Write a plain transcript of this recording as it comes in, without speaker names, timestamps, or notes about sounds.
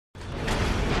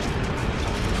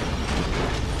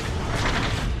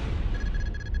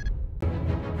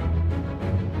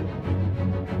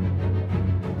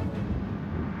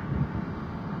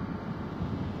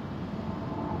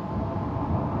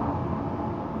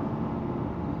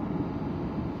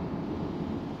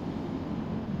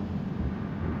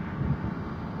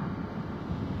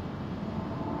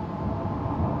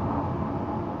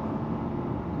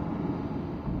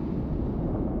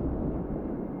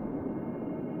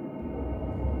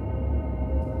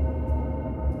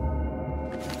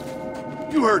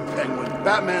You heard Penguin.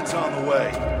 Batman's on the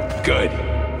way. Good.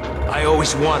 I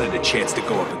always wanted a chance to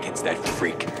go up against that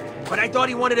freak. But I thought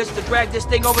he wanted us to drag this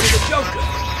thing over to the Joker.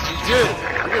 He did.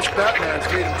 I guess Batman's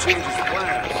made him change his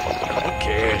plans. Who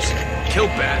cares? Kill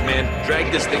Batman,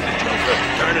 drag this thing to Joker,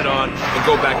 turn it on, and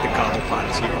go back to Cobblepot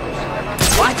as heroes.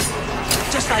 What?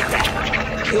 Just like that.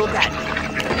 Kill Batman.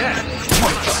 Yeah.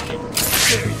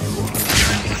 There you are.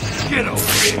 Get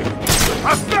over here.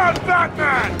 I found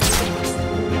Batman!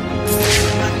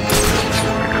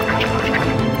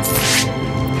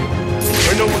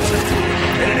 I know what you're doing,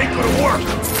 and it ain't gonna work.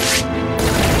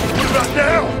 What about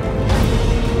now?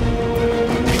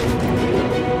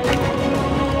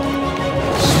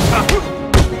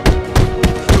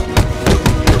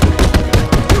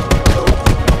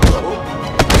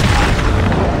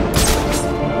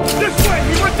 This way!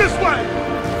 He went this way!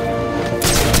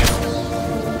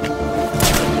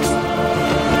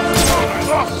 Oh, I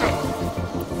lost him!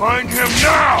 Find him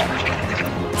now!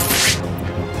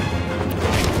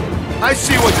 I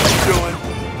see what you're doing.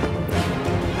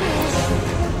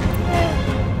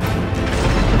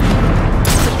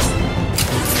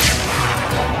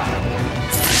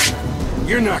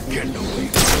 You're not getting away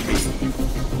from me.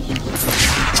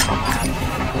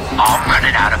 I'm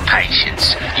running out of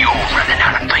patience. You're running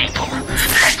out of people.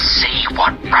 Let's see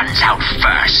what runs out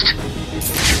first.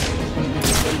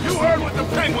 You heard what the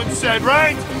Penguin said,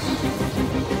 right?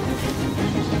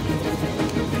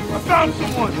 I found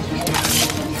someone.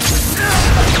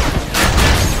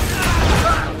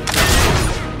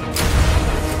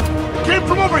 Came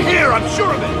from over here, I'm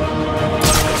sure of it!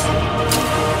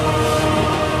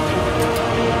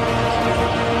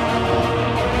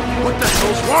 What the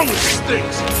hell's wrong with these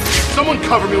things? Someone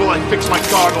cover me while I fix my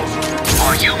goggles.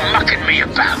 Are you mucking me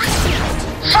about?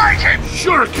 Fight him!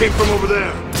 Sure it came from over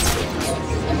there.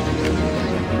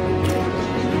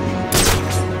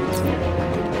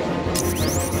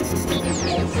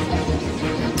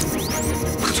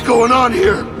 What's going on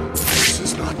here? This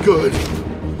is not good.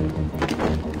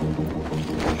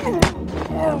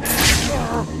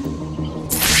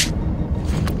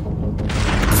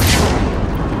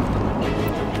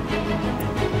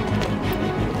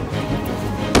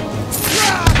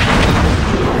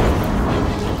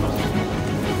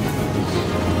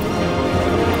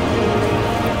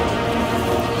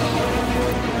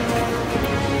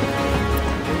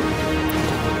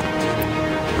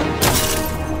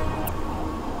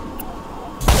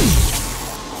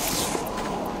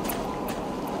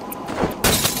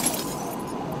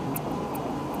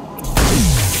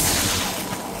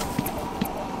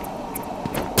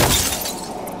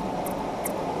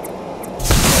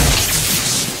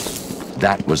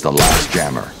 That was the last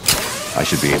jammer. I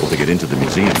should be able to get into the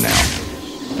museum now.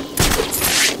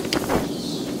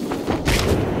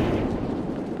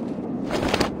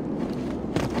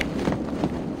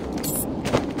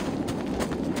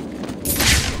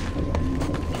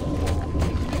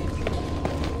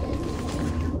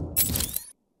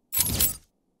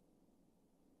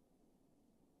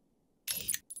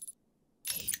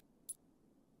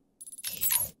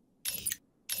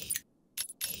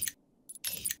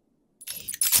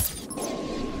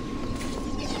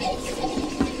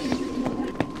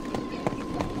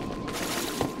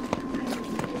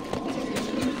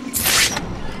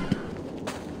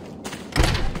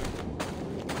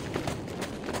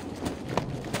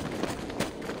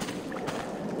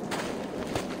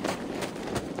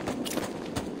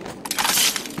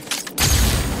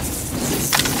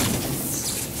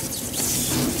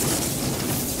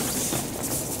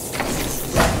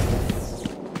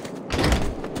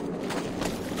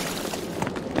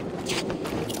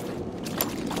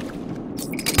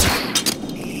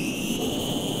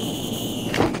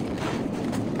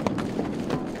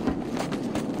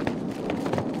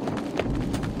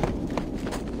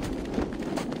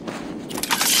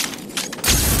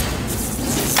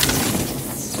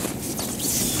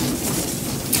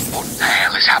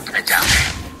 Happening down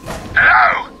there?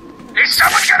 Hello? Is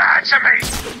someone gonna answer me?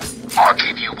 I'll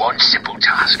give you one simple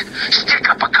task. Stick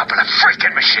up a couple of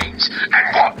freaking machines. And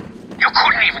what? You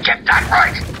couldn't even get that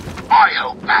right? I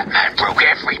hope Batman broke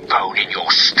every bone in your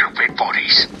stupid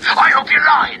bodies. I hope you're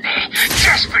lying there,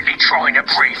 desperately trying to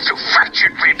breathe through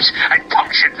fractured ribs and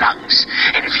punctured lungs.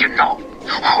 And if you're not,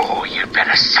 oh, you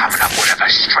better summon up whatever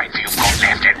strength you've got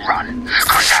left and run.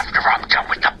 Cause after I'm done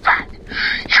with the Bat,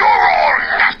 you're all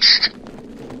next.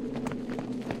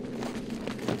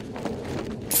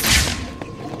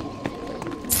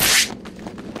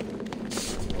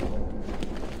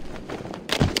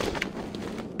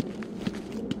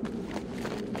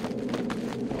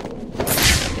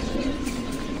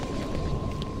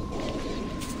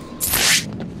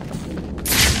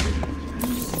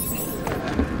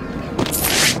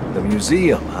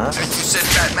 museum, huh? You said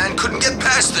Batman couldn't get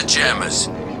past the jammers.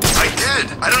 I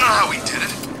did. I don't know how he did it.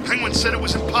 Penguin said it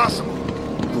was impossible.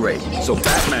 Great. So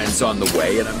Batman's on the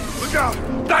way, and I'm... Look out!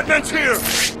 Batman's here!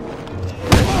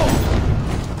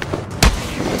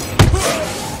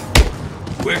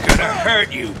 We're gonna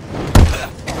hurt you.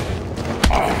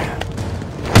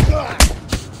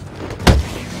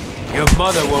 Your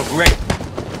mother will rape...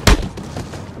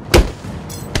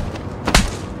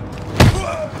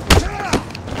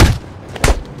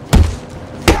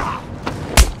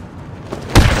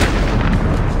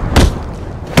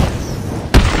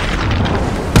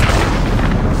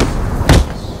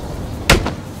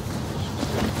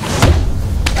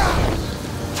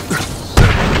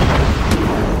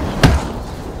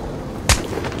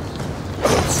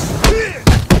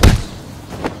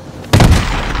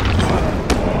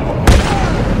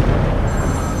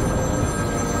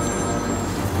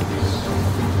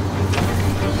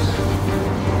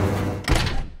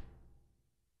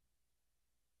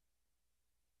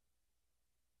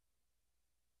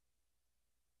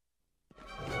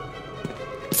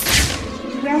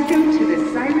 Welcome to the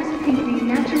Cyrus Pinckney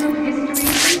Natural History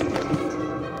Institute.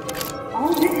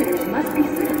 All visitors must be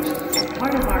searched as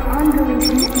part of our ongoing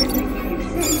commitment to keep you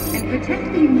safe and protect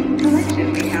the unique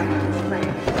collection we have on display.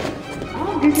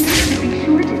 All visitors should be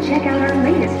sure to check out our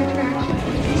latest attraction.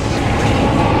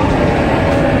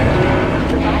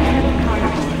 The bipedal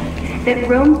carnivore that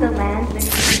roamed the lands that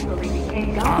eventually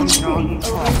became Gotham City over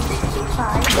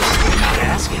 65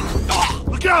 years.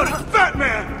 Look out! It's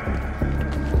Batman!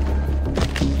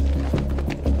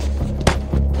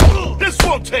 This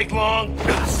won't take long!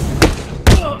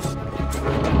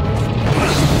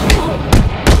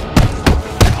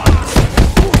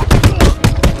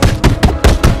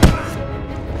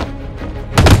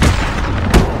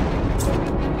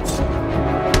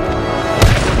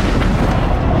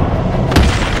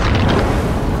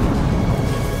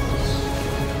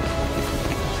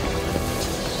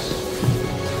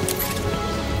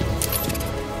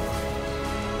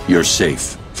 You're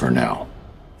safe for now.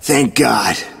 Thank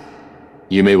God.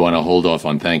 You may want to hold off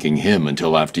on thanking him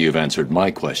until after you've answered my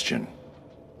question.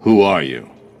 Who are you?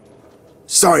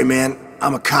 Sorry, man.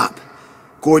 I'm a cop.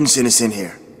 Gordon sent us in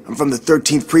here. I'm from the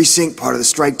 13th Precinct, part of the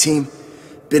strike team.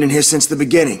 Been in here since the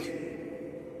beginning.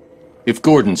 If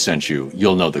Gordon sent you,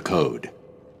 you'll know the code.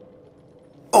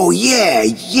 Oh, yeah.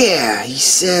 He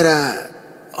said,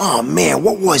 oh, man,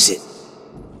 what was it?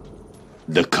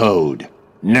 The code.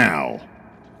 Now.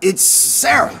 It's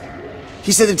Sarah.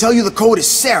 He said to tell you the code is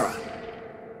Sarah.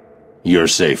 You're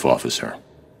safe, officer.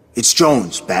 It's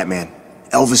Jones, Batman.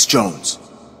 Elvis Jones.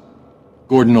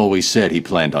 Gordon always said he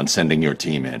planned on sending your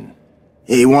team in.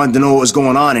 Yeah, he wanted to know what was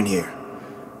going on in here.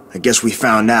 I guess we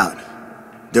found out.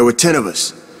 There were 10 of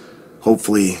us.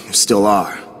 Hopefully, there still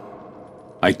are.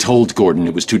 I told Gordon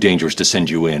it was too dangerous to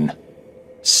send you in.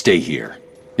 Stay here.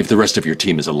 If the rest of your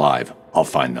team is alive, I'll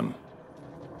find them.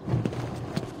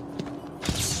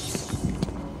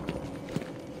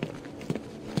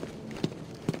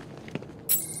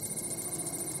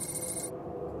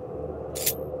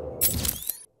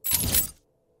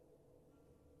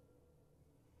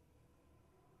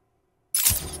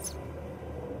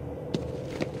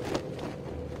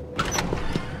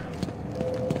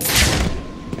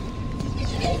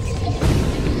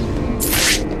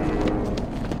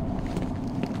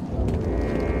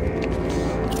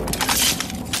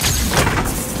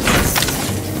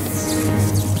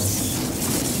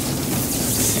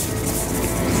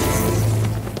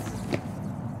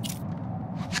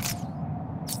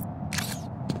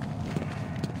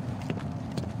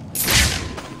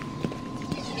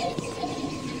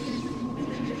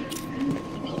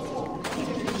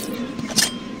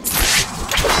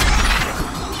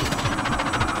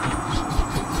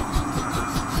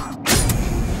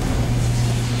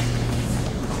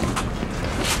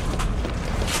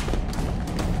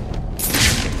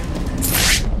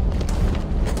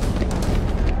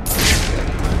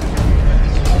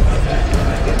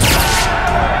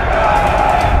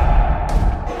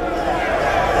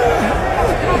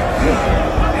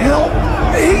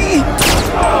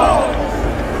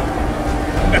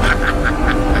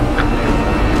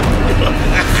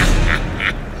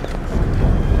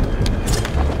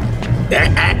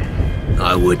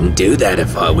 I wouldn't do that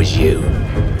if I was you.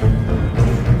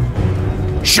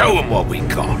 Show him what we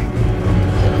got.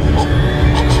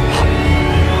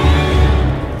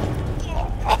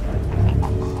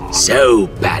 So,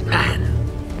 Batman,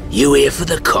 you here for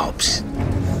the cops,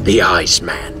 the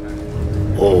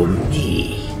Iceman, or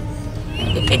me?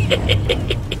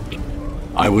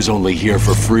 I was only here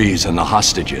for Freeze and the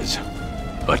hostages.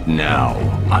 But now,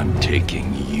 I'm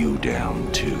taking you down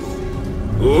too.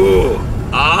 Oh,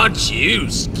 aren't you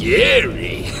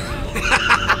scary?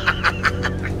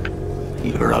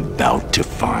 You're about to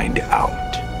find out.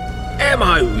 Am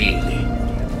I really?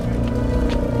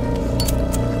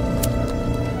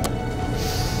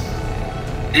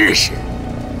 Listen,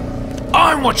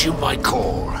 I'm what you might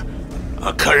call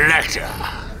a collector.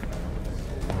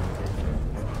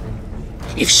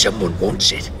 If someone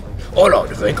wants it, I like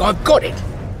to think I've got it.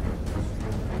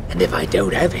 And if I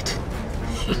don't have it,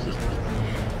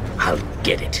 I'll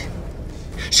get it.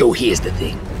 So here's the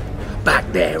thing. Back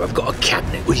there, I've got a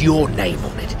cabinet with your name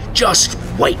on it, just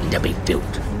waiting to be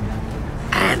filled.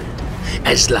 And,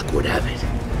 as luck would have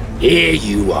it, here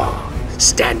you are,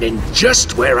 standing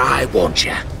just where I want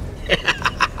you.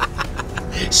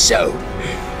 So,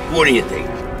 what do you think?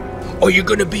 Are you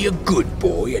gonna be a good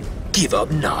boy and give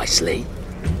up nicely?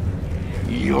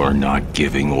 You're not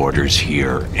giving orders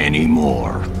here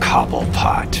anymore,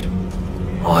 Cobblepot.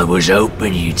 I was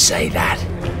hoping you'd say that.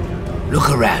 Look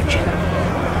around you.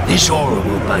 This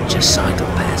horrible bunch of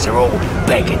psychopaths are all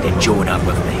begging to join up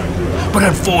with me. But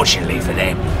unfortunately for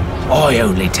them, I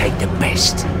only take the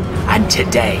best. And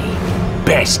today,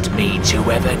 best means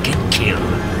whoever can kill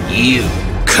you.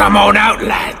 Come on out,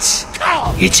 lads.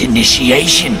 It's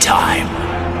initiation time.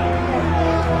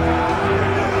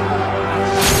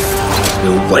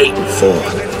 You're waiting for.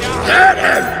 Hurt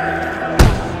him!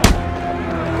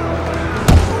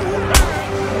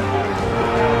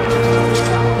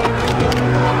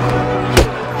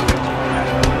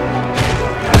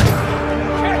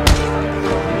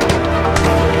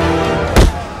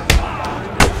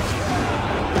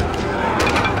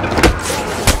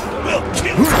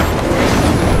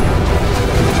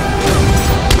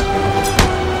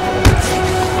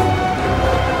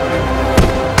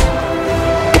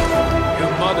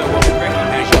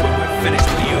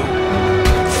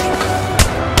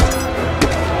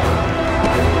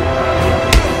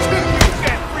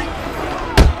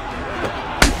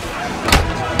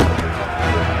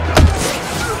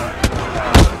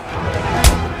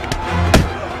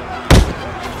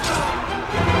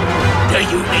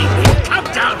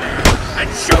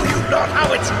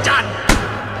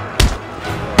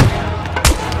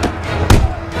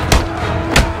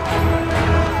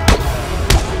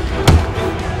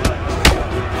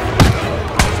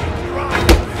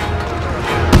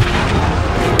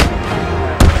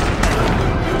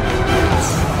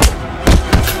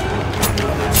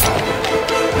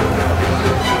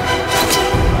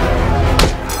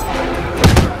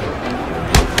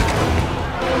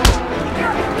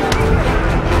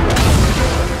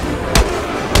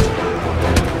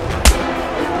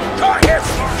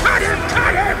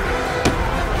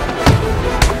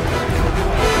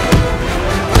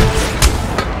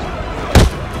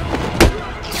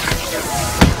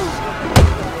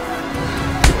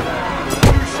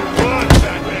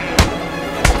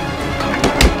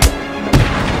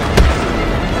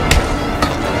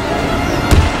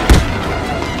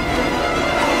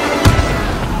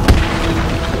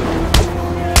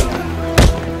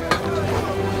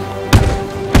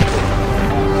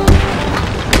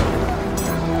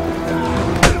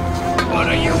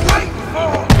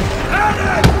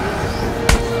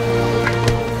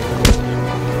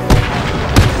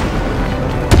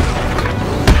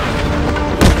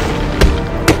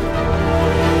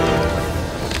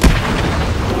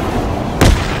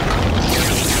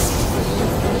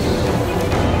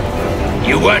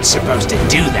 You weren't supposed to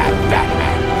do that,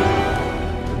 Batman.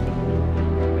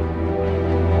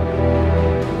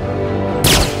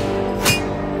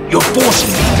 You're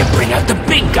forcing me to bring out the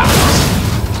big guns.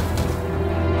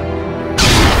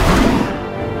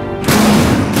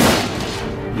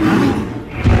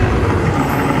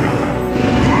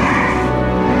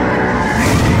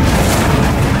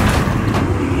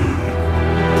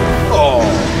 Oh,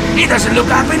 he doesn't look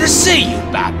happy to see you,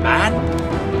 Batman.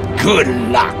 Good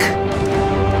luck.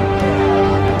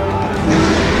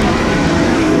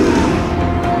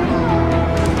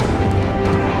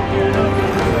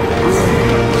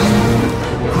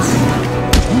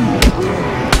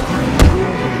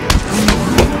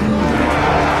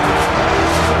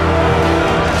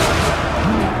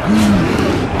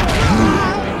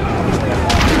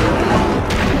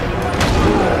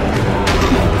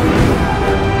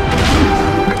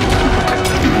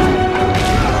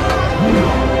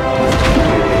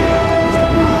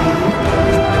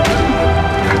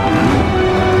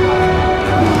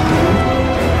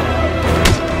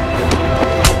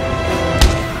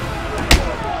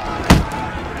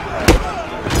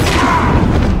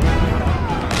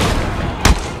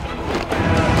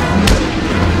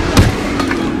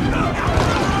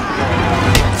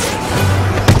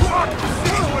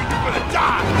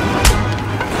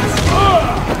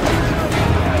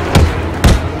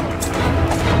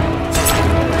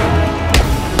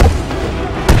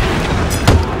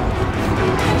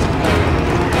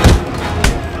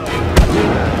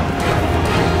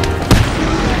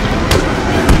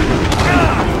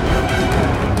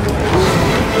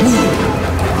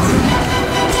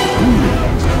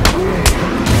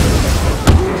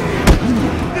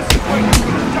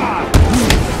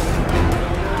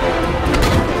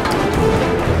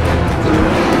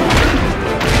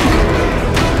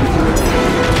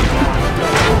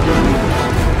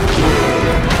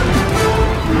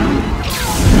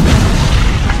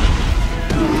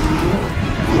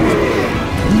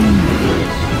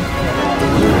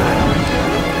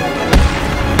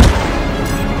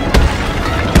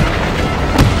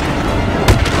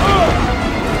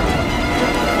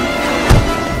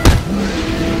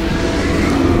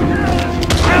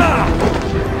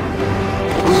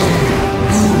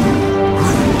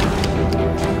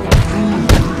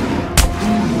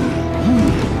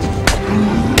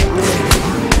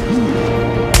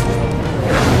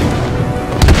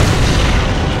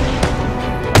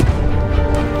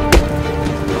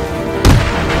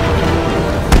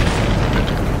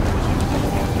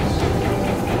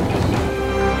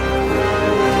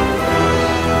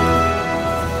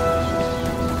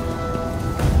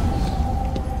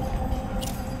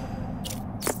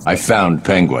 I found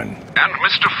Penguin. And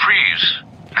Mr. Freeze.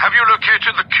 Have you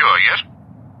located the cure yet?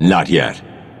 Not yet.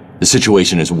 The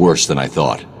situation is worse than I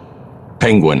thought.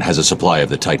 Penguin has a supply of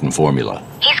the Titan formula.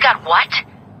 He's got what?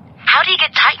 How do you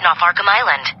get Titan off Arkham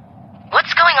Island?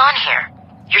 What's going on here?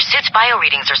 Your suit's bio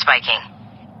readings are spiking.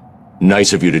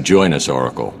 Nice of you to join us,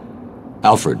 Oracle.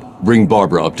 Alfred, bring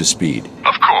Barbara up to speed.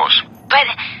 Of course. But...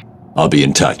 I'll be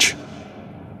in touch.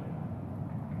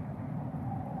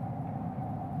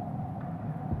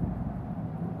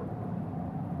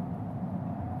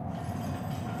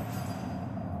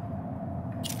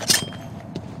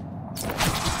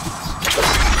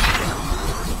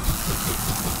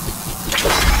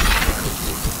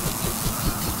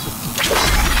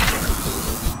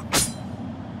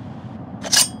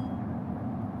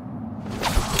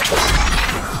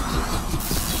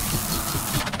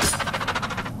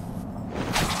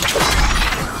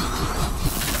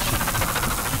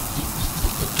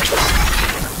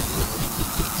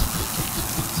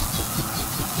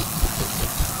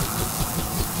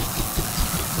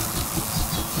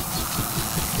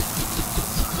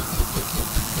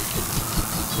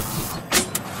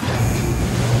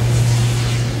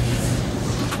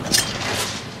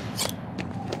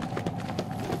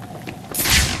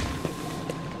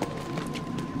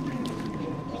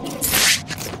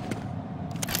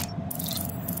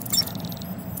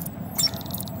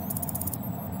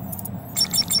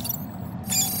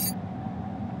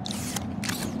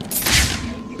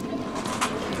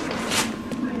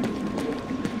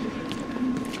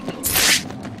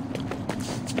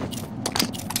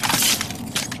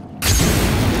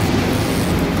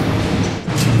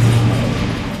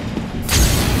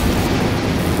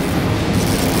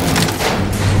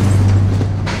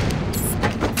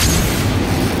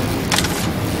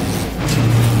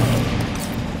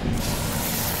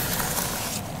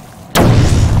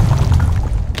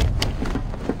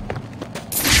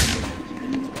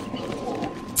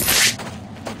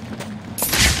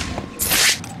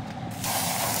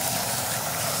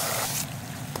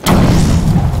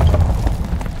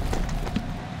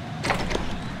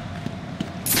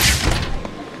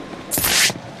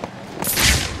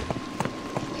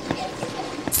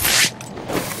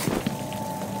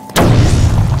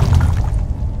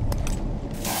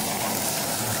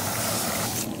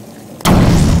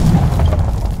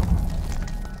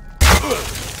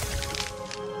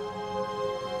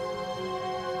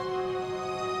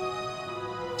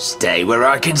 Stay where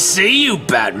I can see you,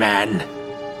 Batman.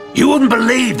 You wouldn't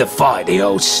believe the fight the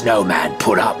old snowman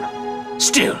put up.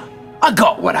 Still, I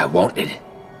got what I wanted.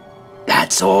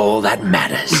 That's all that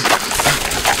matters.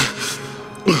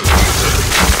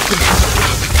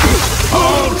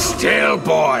 Hold still,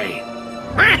 boy.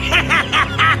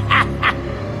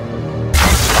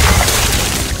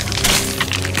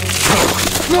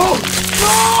 No!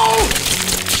 No!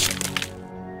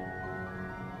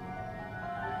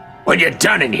 When you're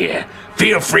done in here,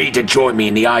 feel free to join me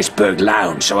in the Iceberg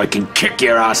Lounge so I can kick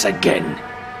your ass again.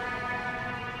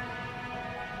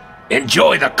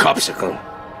 Enjoy the copsicle.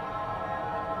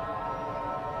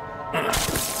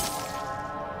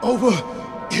 Over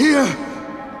here,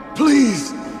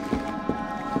 please.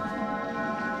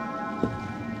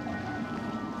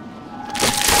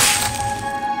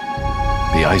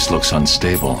 The ice looks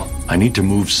unstable. I need to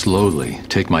move slowly.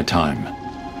 Take my time.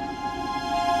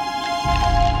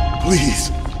 Please,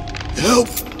 help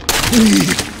me.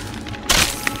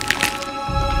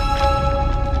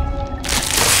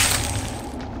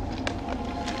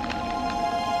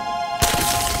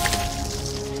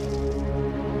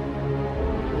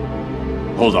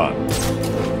 Hold on.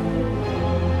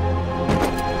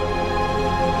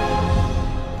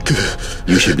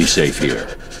 You should be safe here.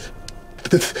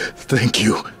 Thank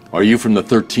you. Are you from the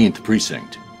 13th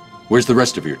Precinct? Where's the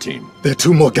rest of your team? There are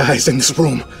two more guys in this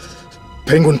room.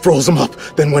 Penguin froze them up,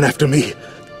 then went after me.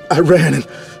 I ran and...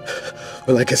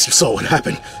 well, I guess you saw what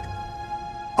happened.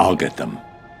 I'll get them.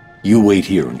 You wait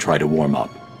here and try to warm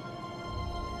up.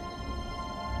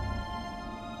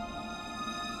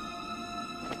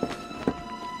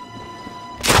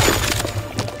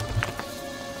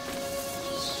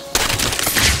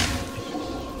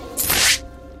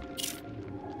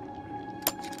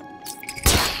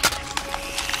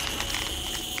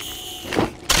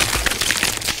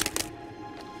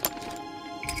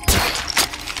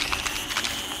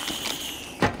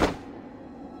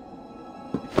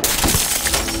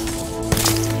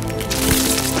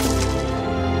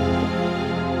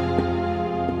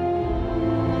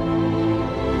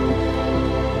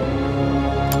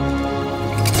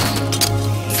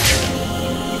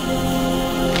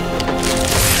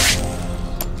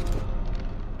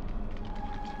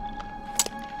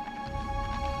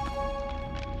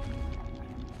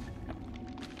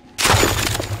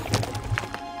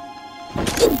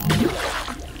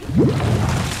 Arkham.